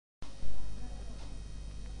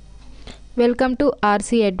Welcome to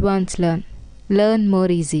RC Advanced Learn. Learn more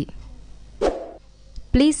easy.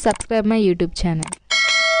 Please subscribe my YouTube channel.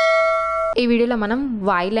 ఈ వీడియోలో మనం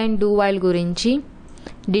while and do while గురించి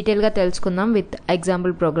డీటెయిల్గా తెలుసుకుందాం with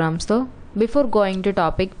example ప్రోగ్రామ్స్తో. Before going to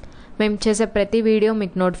topic, మేము చేసే ప్రతి వీడియో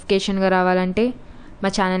మీకు నోటిఫికేషన్గా రావాలంటే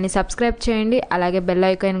మా ఛానల్ని సబ్స్క్రైబ్ చేయండి, అలాగే బెల్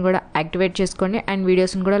ఐకాన్ కూడా యాక్టివేట్ చేసుకోండి అండ్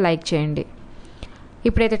వీడియోస్ని కూడా లైక్ చేయండి.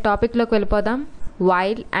 ఇప్పుడైతే టాపిక్లోకి వెళ్ళిపోదాం.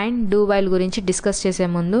 వైల్ అండ్ డూ వైల్ గురించి డిస్కస్ చేసే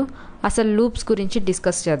ముందు అసలు లూప్స్ గురించి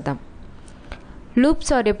డిస్కస్ చేద్దాం.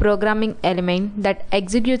 Loops are A programming element that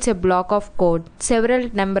executes A black of code several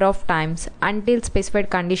number of times until specified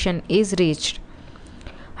condition is reached.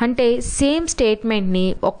 అంటే సేమ్ స్టేట్మెంట్ని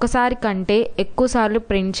ఒక్కసారి కంటే ఎక్కువసార్లు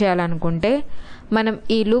ప్రింట్ చేయాలనుకుంటే మనం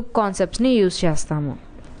ఈ లూప్ కాన్సెప్ట్స్ని యూజ్ చేస్తాము.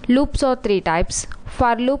 Loops are 3 types: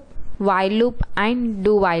 for loop, while loop and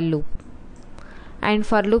do while loop. And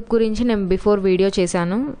for loop గురించి నేను బిఫోర్ వీడియో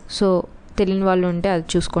చేశాను, సో తెలియని వాళ్ళు ఉంటే అది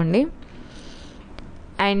చూసుకోండి.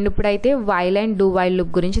 అండ్ ఇప్పుడైతే while and do while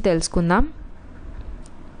loop గురించి తెలుసుకుందాం.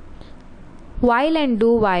 While and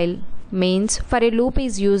do while means for a loop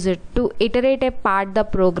is used to iterate a part the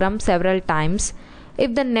program several times if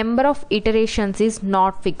the number of iterations is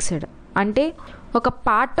not fixed. అంటే ఒక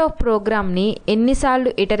part of ప్రోగ్రామ్ని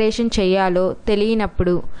ఎన్నిసార్లు iteration చేయాలో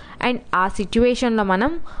తెలియనప్పుడు and ఆ సిచ్యువేషన్లో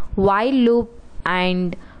మనం while loop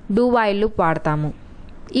and do while loop వాడతాము.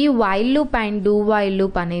 ఈ while loop and do while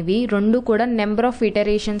loop అనేవి రెండు కూడా నెంబర్ ఆఫ్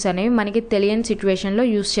ఇటరేషన్స్ అనేవి మనకి తెలియని సిచ్యువేషన్లో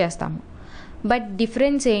యూస్ చేస్తాము. బట్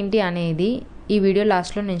డిఫరెన్స్ ఏంటి అనేది ఈ వీడియో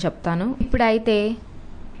లాస్ట్లో నేను చెప్తాను. ఇప్పుడైతే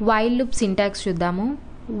వైల్ లూప్ సింటాక్స్ చూద్దాము.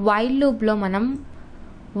 వైల్ లూప్లో మనం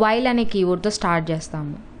వైల్ అనే కీవర్డ్తో స్టార్ట్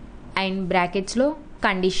చేస్తాము అండ్ బ్రాకెట్స్లో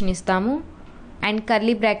కండిషన్ ఇస్తాము అండ్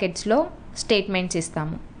కర్లీ బ్రాకెట్స్లో స్టేట్మెంట్స్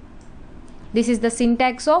ఇస్తాము. This is the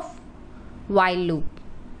syntax of while loop.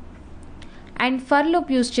 And for loop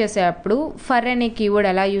use చేసేటప్పుడు ఫర్ అనే కీవర్డ్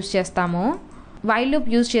ఎలా యూజ్ చేస్తామో వైల్ లూప్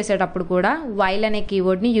యూజ్ చేసేటప్పుడు కూడా వైల్ అనే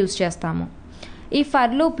కీవర్డ్ని యూజ్ చేస్తాము. ఈ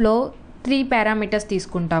ఫర్ లూప్లో 3 పారామీటర్స్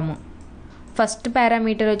తీసుకుంటాము. ఫస్ట్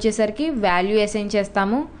పారామీటర్ వచ్చేసరికి వాల్యూ అసైన్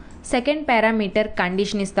చేస్తాము, సెకండ్ పారామీటర్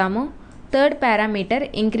కండిషన్ ఇస్తాము, third parameter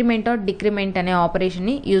increment are decrement అనే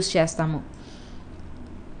ఆపరేషన్ని యూజ్ చేస్తాము.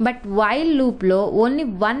 బట్ వైల్ లూప్లో ఓన్లీ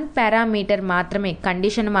 1 పారామీటర్ మాత్రమే,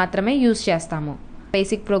 కండిషన్ మాత్రమే యూజ్ చేస్తాము.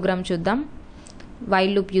 బేసిక్ ప్రోగ్రామ్ చూద్దాం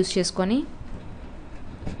వైల్ లూప్ యూజ్ చేసుకొని.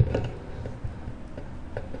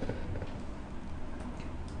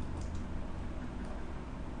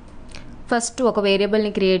 ఫస్ట్ ఒక వేరియబుల్ని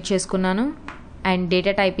క్రియేట్ చేసుకున్నాను అండ్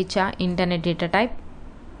డేటా టైప్ ఇచ్చా, internet data type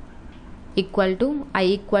equal to I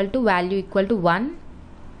equal to value equal to 1.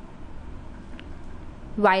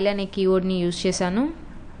 While అనే కీవర్డ్ని యూజ్ చేశాను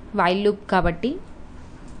వైల్ లూప్ కాబట్టి.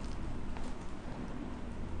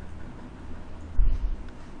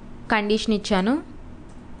 కండిషన్ ఇచ్చాను.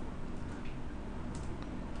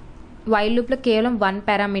 వైల్ లూప్లో కేవలం 1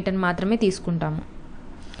 పారామీటర్ మాత్రమే తీసుకుంటాము.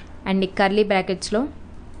 అండ్ ఈ curly బ్రాకెట్స్లో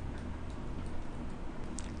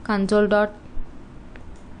console dot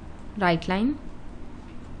write line.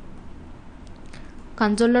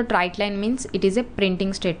 console dot write line means it is a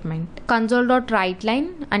printing statement. console dot write line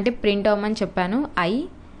అంటే ప్రింట్ అవ్వమని చెప్పాను ఐ.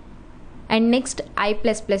 అండ్ నెక్స్ట్ i++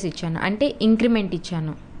 ఇచ్చాను అంటే ఇంక్రిమెంట్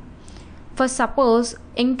ఇచ్చాను. ఫర్ సపోజ్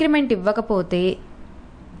ఇంక్రిమెంట్ ఇవ్వకపోతే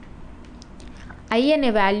ఐ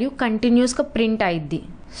అనే వాల్యూ కంటిన్యూస్గా ప్రింట్ అయ్యిద్ది.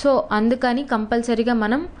 సో అందుకని కంపల్సరీగా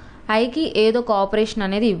మనం ఐకి ఏదో ఒక ఆపరేషన్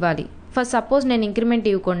అనేది ఇవ్వాలి. ఫర్ సపోజ్ నేను ఇంక్రిమెంట్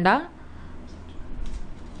ఇవ్వకుండా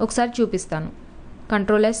ఒకసారి చూపిస్తాను.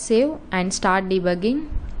 Control yes save and start debugging.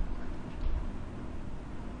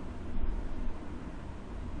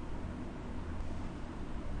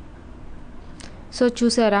 So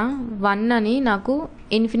చూసారా 1 అని నాకు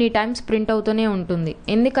ఇన్ఫినిట్ టైమ్స్ ప్రింట్ అవుతూనే ఉంటుంది,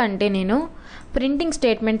 ఎందుకంటే నేను ప్రింటింగ్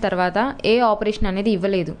స్టేట్మెంట్ తర్వాత ఏ ఆపరేషన్ అనేది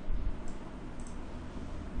ఇవ్వలేదు.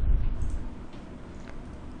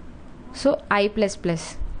 So I++.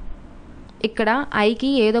 ఇక్కడ ఐకి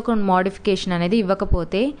ఏదో ఒక మోడిఫికేషన్ అనేది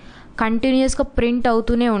ఇవ్వకపోతే కంటిన్యూస్గా ప్రింట్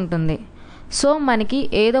అవుతూనే ఉంటుంది. సో మనకి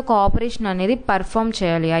ఏదో ఒక ఆపరేషన్ అనేది పర్ఫామ్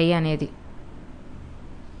చేయాలి ఐ అనేది.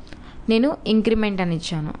 నేను ఇంక్రిమెంట్ అని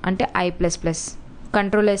ఇచ్చాను అంటే I++.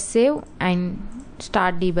 Control yes save and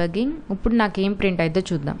start debugging. ఇప్పుడు నాకేం ప్రింట్ అయితే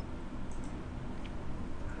చూద్దాం.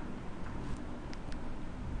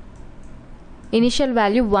 ఇనిషియల్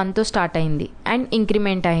వాల్యూ 1తో స్టార్ట్ అయింది అండ్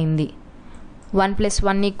ఇంక్రిమెంట్ అయింది. 1 +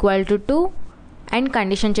 1 = 2 అండ్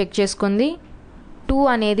కండిషన్ చెక్ చేసుకుంది. 2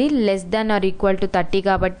 అనేది less than or equal to 30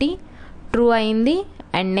 కాబట్టి ట్రూ అయింది.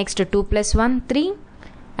 And next 2 + 1 3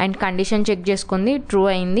 and condition check చేసుకుంది, ట్రూ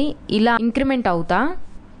అయింది. ఇలా ఇంక్రిమెంట్ అవుతా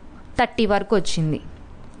 30 వరకు వచ్చింది.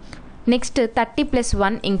 నెక్స్ట్ 30 +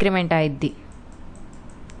 1 ఇంక్రిమెంట్ అయ్యిద్ది,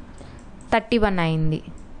 31 అయింది.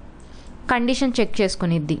 Condition check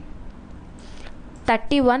చేసుకునిద్ది,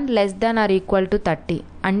 31 less than or equal to 30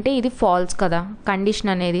 అంటే ఇది ఫాల్స్ కదా.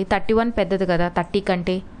 కండిషన్ అనేది 31 పెద్దది కదా 30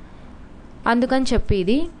 కంటే, అందుకని చెప్పి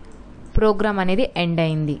ఇది ప్రోగ్రామ్ అనేది ఎండ్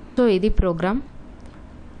అయింది. సో ఇది ప్రోగ్రామ్.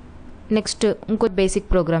 నెక్స్ట్ ఇంకో బేసిక్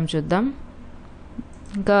ప్రోగ్రామ్ చూద్దాం.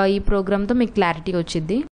 ఇంకా ఈ ప్రోగ్రామ్తో మీకు క్లారిటీ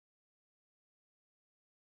వచ్చింది.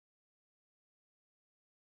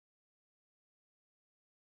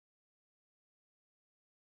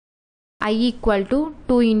 I equal to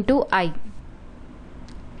 2 into I.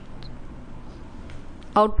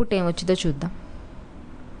 Output ఏమొచ్చిందో చూద్దాం.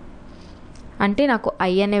 అంటే నాకు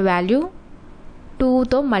ఐ అనే వాల్యూ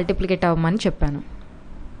 2తో మల్టిప్లికేట్ అవ్వమని చెప్పాను.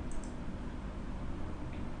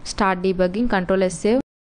 Start debugging, control yes save.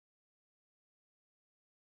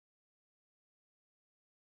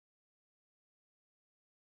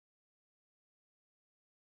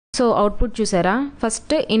 So output చూసారా,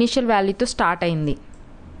 ఫస్ట్ ఇనిషియల్ వాల్యూతో స్టార్ట్ అయింది.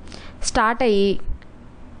 స్టార్ట్ అయ్యి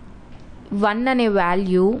 1 అనే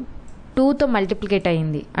వాల్యూ 2తో మల్టిప్లికేట్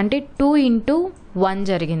అయ్యింది. అంటే 2 ఇంటూ 1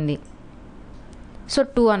 జరిగింది. సో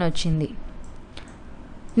 2 అని వచ్చింది.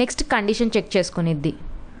 Next condition check చేసుకునిద్ది.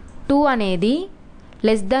 2 అనేది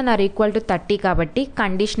less than or equal to 30 కాబట్టి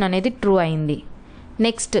కండిషన్ అనేది ట్రూ అయింది.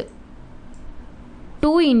 నెక్స్ట్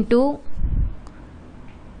 2 ఇంటూ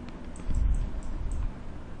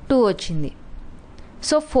 2 వచ్చింది.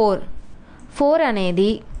 సో 4 అనేది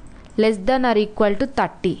less than or equal to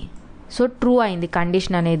 30. So true అయింది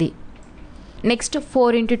కండిషన్ అనేది. నెక్స్ట్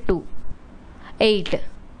 4 ఇంటూ 2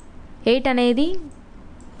 8 అనేది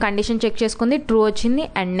కండిషన్ చెక్ చేసుకుంది, ట్రూ వచ్చింది.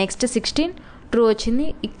 అండ్ నెక్స్ట్ 16 ట్రూ వచ్చింది.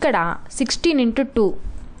 ఇక్కడ 16 ఇంటూ 2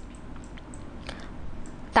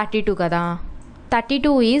 32 కదా.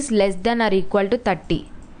 32 is less than or equal to 30.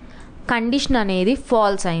 Condition అనేది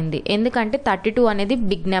ఫాల్స్ అయింది. ఎందుకంటే 32 అనేది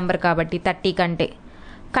బిగ్ నెంబర్ కాబట్టి 30 కంటే.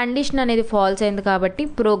 కండిషన్ అనేది ఫాల్స్ అయింది కాబట్టి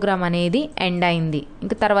ప్రోగ్రామ్ అనేది ఎండ్ అయింది.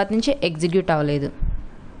 ఇంకా తర్వాత నుంచి ఎగ్జిక్యూట్ అవ్వలేదు.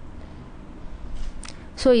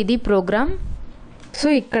 సో ఇది ప్రోగ్రామ్. సో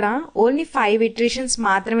ఇక్కడ ఓన్లీ 5 ఇటరేషన్స్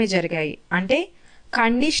మాత్రమే జరిగాయి. అంటే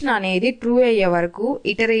కండిషన్ అనేది ట్రూ అయ్యే వరకు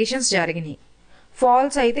ఇటరేషన్స్ జరిగినాయి.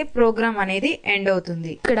 ఫాల్స్ అయితే ప్రోగ్రామ్ అనేది ఎండ్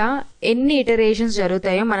అవుతుంది. ఇక్కడ ఎన్ని ఇటరేషన్స్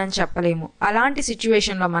జరుగుతాయో మనం చెప్పలేము. అలాంటి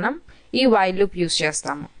సిచ్యువేషన్లో మనం ఈ వైల్ లూప్ యూస్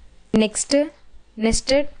చేస్తాము. Next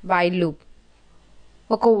nested while loop.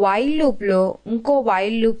 ఒక వైల్ లూప్లో ఇంకో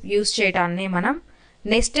వైల్ లూప్ యూస్ చేయడాన్ని మనం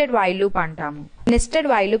నెస్టెడ్ వైల్ లూప్ అంటాము. నెస్టెడ్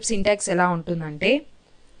వైల్ లూప్ సింటాక్స్ ఎలా ఉంటుందంటే,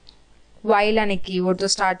 వైల్ అనే కీవర్డ్తో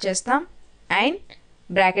స్టార్ట్ చేస్తాం అండ్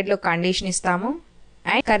బ్రాకెట్లో కండిషన్ ఇస్తాము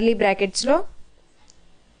అండ్ కర్లీ బ్రాకెట్స్లో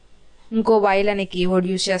ఇంకో వైల్ అనే కీవర్డ్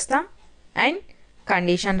యూస్ చేస్తాం అండ్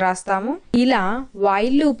కండిషన్ రాస్తాము. ఇలా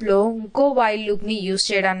వైల్ లూప్లో ఇంకో వైల్ లూప్ని యూస్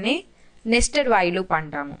చేయడాన్ని నెస్టెడ్ వైల్ లూప్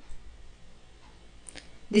అంటాము.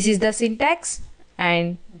 This is the syntax and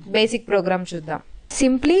basic programme చూద్దాం.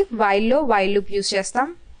 సింప్లీ వైల్లో వైల్ లూప్ యూస్ చేస్తాం.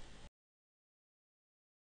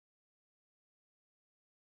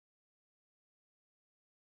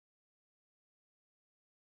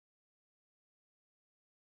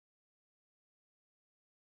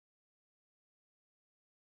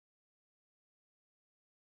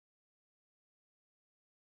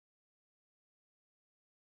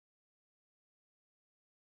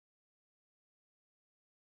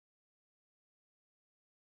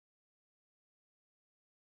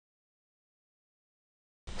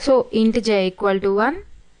 సో ఇంట్ j equal to 1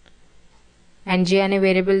 and j అనే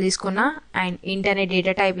వేరియబుల్ తీసుకున్నా అండ్ ఇంట్ అనే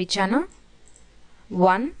డేటా టైప్ ఇచ్చాను.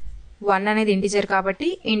 1 అనేది ఇంటిజర్ కాబట్టి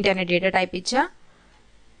ఇంట్ అనే డేటా టైప్ ఇచ్చా.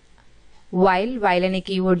 వైల్ అనే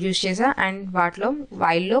కీవర్డ్ యూస్ చేసా అండ్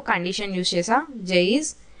వైల్లో కండిషన్ యూస్ చేసా. j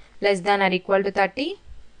is less than or equal to 30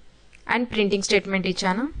 and printing statement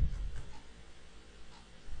ఇచ్చాను.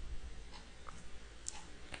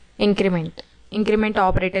 ఇంక్రిమెంట్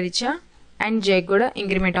ఆపరేటర్ ఇచ్చా అండ్ j కూడా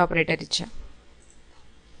ఇంక్రిమెంట్ ఆపరేటర్ ఇచ్చా.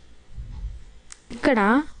 ఇక్కడ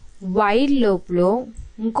వైల్ లూప్లో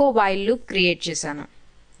ఇంకో వైల్ లూప్ క్రియేట్ చేశాను.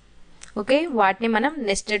 ఓకే, వాటిని మనం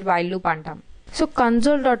నెస్టెడ్ వైల్ లూప్ అంటాం. సో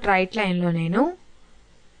కన్సోల్ డాట్ రైట్ లైన్లో నేను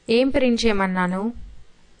ఏం ప్రింట్ చేయమన్నాను,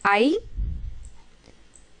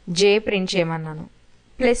 j ప్రింట్ చేయమన్నాను.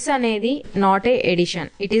 ప్లస్ అనేది not a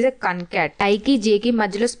edition, it is a concat. ఐకి జేకి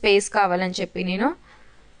మధ్యలో స్పేస్ కావాలని చెప్పి నేను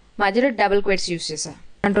మధ్యలో డబుల్ క్వెట్స్ యూస్ చేశాను.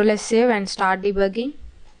 Control yes save and start debugging.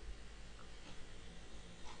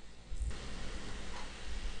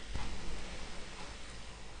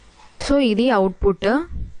 So ఇది output.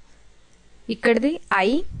 ఇక్కడిది I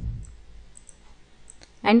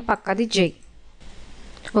and పక్కది j.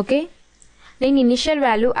 Okay, నేను ఇనిషియల్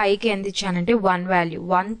వాల్యూ ఐకి ఎంత ఇచ్చానంటే 1 వాల్యూ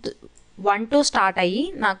 1 తో స్టార్ట్ అయ్యి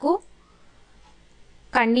నాకు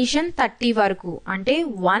కండిషన్ 30 వరకు అంటే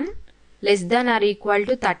 1 less than or equal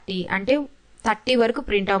to 30 అంటే 30 వరకు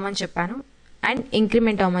ప్రింట్ అవ్వమని చెప్పాను అండ్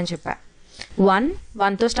ఇంక్రిమెంట్ అవ్వమని చెప్పాను.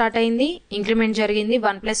 1తో స్టార్ట్ అయింది, ఇంక్రిమెంట్ జరిగింది,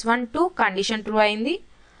 1 + 1 2, కండిషన్ ట్రూ అయింది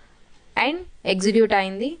అండ్ ఎగ్జిక్యూట్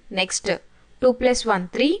అయింది. నెక్స్ట్ 2 + 1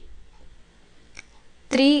 3,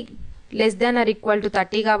 3 <=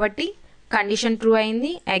 30 కాబట్టి కండిషన్ ట్రూ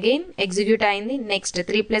అయింది, అగైన్ ఎగ్జిక్యూట్ అయింది. నెక్స్ట్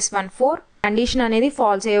 3 + 1 4, కండిషన్ అనేది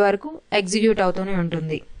ఫాల్స్ అయ్యే వరకు ఎగ్జిక్యూట్ అవుతూనే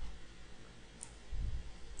ఉంటుంది.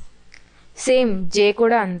 సేమ్ జే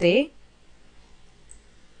కూడా అంతే.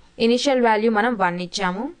 ఇనిషియల్ వాల్యూ మనం 1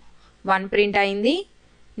 ఇచ్చాము, 1 ప్రింట్ అయింది.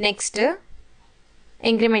 నెక్స్ట్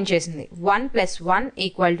ఇంక్రిమెంట్ చేసింది, 1 + 1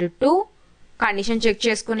 = 2, కండిషన్ చెక్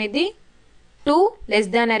చేసుకునేది 2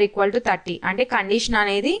 <= 30 అంటే కండిషన్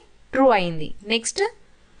అనేది ట్రూ అయింది. నెక్స్ట్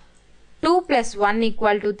 2 + 1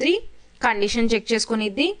 = 3, కండిషన్ చెక్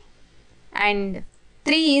చేసుకునేది అండ్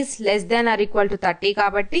 3 <= 30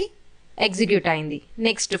 కాబట్టి ఎగ్జిక్యూట్ అయింది.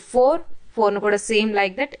 నెక్స్ట్ 4ను కూడా సేమ్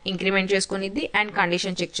లైక్ దట్ ఇంక్రిమెంట్ చేసుకునేది అండ్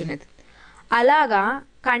కండిషన్ చెక్ చేసుకునేది. అలాగా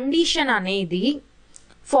కండిషన్ అనేది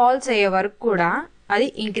ఫాల్స్ అయ్యే వరకు కూడా అది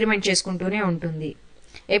ఇంక్రిమెంట్ చేసుకుంటూనే ఉంటుంది.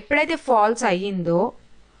 ఎప్పుడైతే ఫాల్స్ అయ్యిందో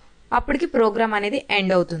అప్పటికి ప్రోగ్రామ్ అనేది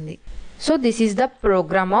ఎండ్ అవుతుంది. So this is the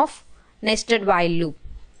programme of nested while loop.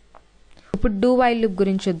 ఇప్పుడు డూ వైల్ లూప్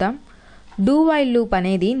గురించి చూద్దాం. డూ వైల్ లూప్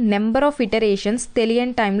అనేది నెంబర్ ఆఫ్ ఇటరేషన్స్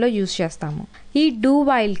తెలియని టైంలో యూజ్ చేస్తాము. ఈ డూ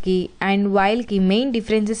వైల్కి అండ్ వైల్కి మెయిన్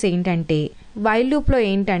డిఫరెన్సెస్ ఏంటంటే, వైల్ లూప్లో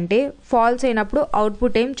ఏంటంటే ఫాల్స్ అయినప్పుడు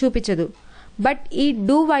అవుట్పుట్ ఏం చూపించదు. బట్ ఈ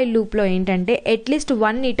డూ వైల్ లూప్లో ఏంటంటే అట్లీస్ట్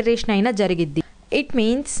 1 ఇటరేషన్ అయినా జరిగిద్ది. It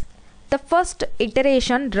means the first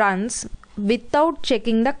iteration runs without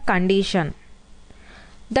checking the condition.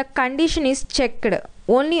 The condition is checked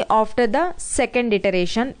only after the second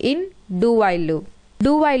iteration in do while loop.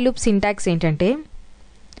 Do while loop syntax ఏంటంటే,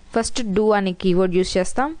 first do అనే keyword use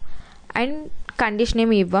చేస్తాం and condition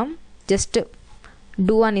ఏమి ఇవ్వం, just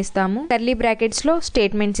do అని ఇస్తాము. Curly బ్రాకెట్స్లో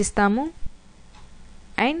statements ఇస్తాము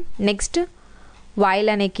and next while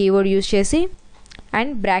అనే keyword use చేసి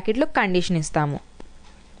అండ్ బ్రాకెట్లో కండిషన్ ఇస్తాము.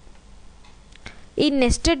 ఈ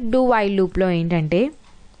నెస్టెడ్ do while loopలో ఏంటంటే,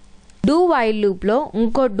 డూ వైల్ లూప్లో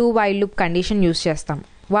ఇంకో do while loop condition use చేస్తాం.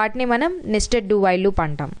 వాటిని మనం నెస్టెడ్ డూ వైల్ లూప్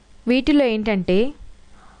అంటాం. వీటిలో ఏంటంటే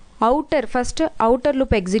ఫస్ట్ అవుటర్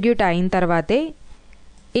లూప్ ఎగ్జిక్యూట్ అయిన తర్వాతే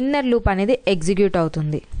ఇన్నర్ లూప్ అనేది ఎగ్జిక్యూట్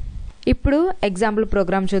అవుతుంది. ఇప్పుడు ఎగ్జాంపుల్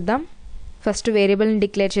ప్రోగ్రామ్ చూద్దాం. ఫస్ట్ వేరియబుల్ని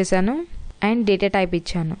డిక్లేర్ చేశాను అండ్ డేటా టైప్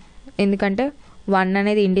ఇచ్చాను. ఎందుకంటే 1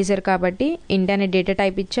 అనేది ఇంటీజర్ కాబట్టి ఇంట్ అనే డేటా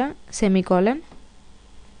టైప్ ఇచ్చా, సెమీకోలన్.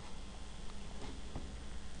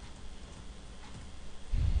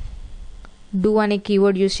 డూ అనే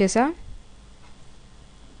కీవర్డ్ యూస్ చేసా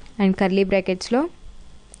and curly బ్రాకెట్స్లో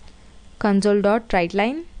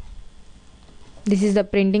console.writeLine, this is the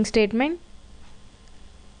printing statement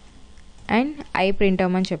and I print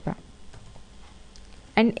అవ్వమని చెప్పా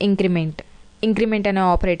అండ్ ఇంక్రిమెంట్ అనే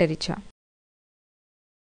ఆపరేటర్ ఇచ్చా.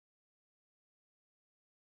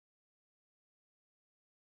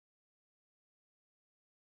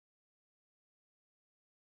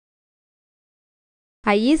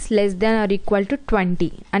 I is <= 20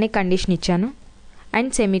 అనే కండిషన్ ఇచ్చాను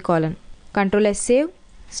and semicolon. Control yes save,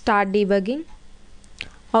 start debugging.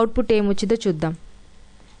 Output ఏమొచ్చిందో చూద్దాం.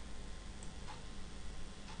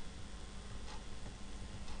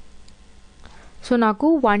 సో నాకు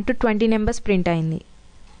 1 to 20 నెంబర్స్ ప్రింట్ అయింది.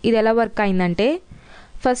 ఇది ఎలా వర్క్ అయిందంటే,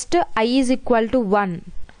 first I is <= 1,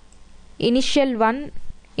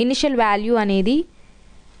 initial value అనేది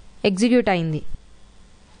ఎగ్జిక్యూట్ అయింది.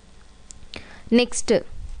 నెక్స్ట్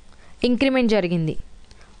ఇంక్రిమెంట్ జరిగింది,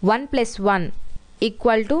 1 + 1 =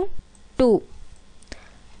 2,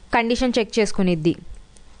 కండిషన్ చెక్ చేసుకునిద్ది.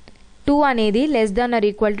 2 అనేది <=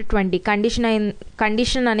 20,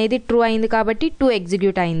 కండిషన్ అనేది ట్రూ అయింది కాబట్టి 2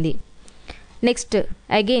 ఎగ్జిక్యూట్ అయింది. నెక్స్ట్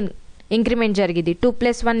అగైన్ ఇంక్రిమెంట్ జరిగింది, 2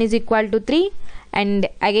 + 1 = 3 and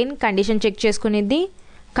again condition check చేసుకునిద్ది.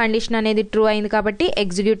 Condition అనేది ట్రూ అయింది కాబట్టి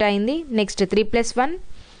ఎగ్జిక్యూట్ అయింది. నెక్స్ట్ 3 + 1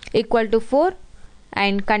 = 4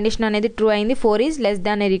 అండ్ కండిషన్ అనేది ట్రూ అయింది. 4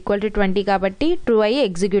 <= 20 కాబట్టి ట్రూ అయ్యి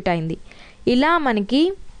ఎగ్జిక్యూట్ అయింది. ఇలా మనకి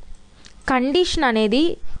కండిషన్ అనేది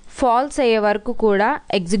ఫాల్స్ అయ్యే వరకు కూడా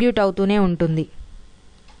ఎగ్జిక్యూట్ అవుతూనే ఉంటుంది.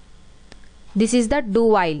 This is the do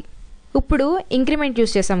while. ఇప్పుడు ఇంక్రిమెంట్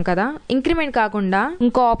యూస్ చేసాం కదా, ఇంక్రిమెంట్ కాకుండా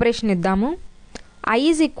ఇంకో ఆపరేషన్ ఇద్దాము. I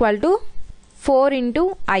is <= 4 ×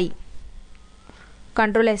 I.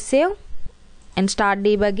 Control yes save and start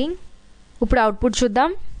debugging. ఇప్పుడు అవుట్పుట్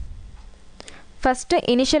చూద్దాం. ఫస్ట్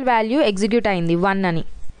ఇనిషియల్ వాల్యూ ఎగ్జిక్యూట్ అయింది 1 అని.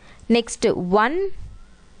 Next 4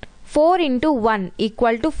 × 1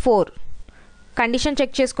 = 4, condition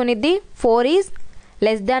check చేసుకునిద్ది. 4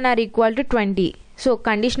 <= 20, so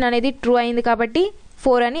condition అనేది ట్రూ అయింది కాబట్టి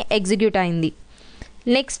 4 అని ఎగ్జిక్యూట్ అయింది.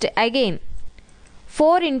 Next again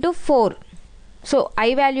 4 × 4, so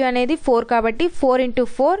I value అనేది 4 కాబట్టి 4 ×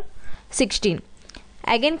 4 16,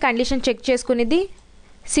 అగైన్ కండిషన్ చెక్ చేసుకునేది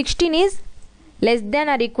 16 is less than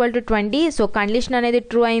are equal to 20. So condition అనేది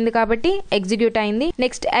ట్రూ అయింది కాబట్టి ఎగ్జిక్యూట్ అయింది.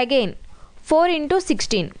 Next again 4 into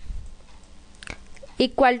 16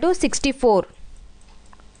 equal to 64.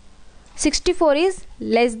 64 is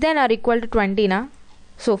less than are equal to 20నా.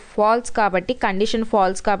 So false కాబట్టి condition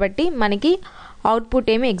false కాబట్టి మనకి అవుట్పుట్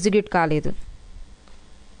ఏమీ ఎగ్జిక్యూట్ కాలేదు.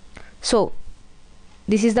 So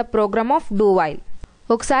this is the programme of do while.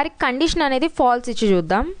 ఒకసారి కండిషన్ అనేది ఫాల్స్ ఇచ్చి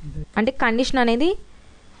చూద్దాం. అంటే కండిషన్ అనేది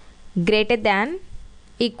గ్రేటర్ దాన్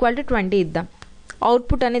ఈక్వల్ టు 20 ఇద్దాం.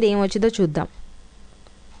 అవుట్పుట్ అనేది ఏం వచ్చిందో చూద్దాం.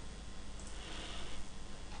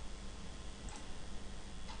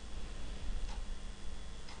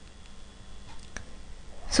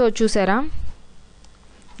 సో చూసారా,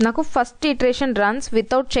 నాకు first iteration runs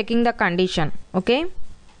without checking the condition. Okay,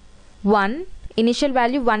 1 initial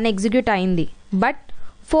value 1 execute అయింది. But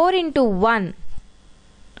 4 into 1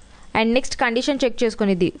 and next condition check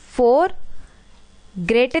చేసుకునేది 4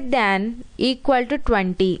 greater than equal to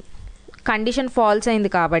 20. Condition false అయింది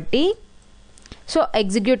కాబట్టి సో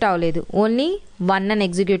ఎగ్జిక్యూట్ అవ్వలేదు, ఓన్లీ 1 అని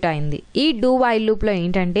ఎగ్జిక్యూట్ అయింది. ఈ డూ వైల్ లూప్లో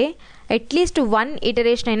ఏంటంటే అట్లీస్ట్ 1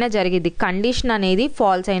 ఇటరేషన్ అయినా జరిగింది కండిషన్ అనేది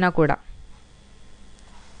ఫాల్స్ అయినా కూడా.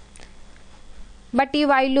 బట్ ఈ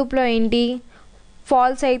వైల్ లూప్లో ఏంటి,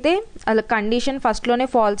 ఫాల్స్ అయితే అలా కండిషన్ ఫస్ట్లోనే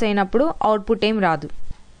ఫాల్స్ అయినప్పుడు అవుట్పుట్ ఏం రాదు.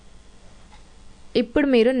 ఇప్పుడు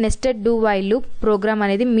మీరు nested do while loop programme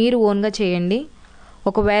అనేది మీరు ఓన్గా చేయండి.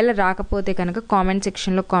 ఒకవేళ రాకపోతే కనుక కామెంట్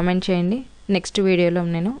సెక్షన్లో కామెంట్ చేయండి. నెక్స్ట్ వీడియోలో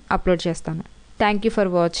నేను అప్లోడ్ చేస్తాను. Thank you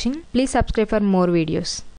for watching. Please subscribe for more videos.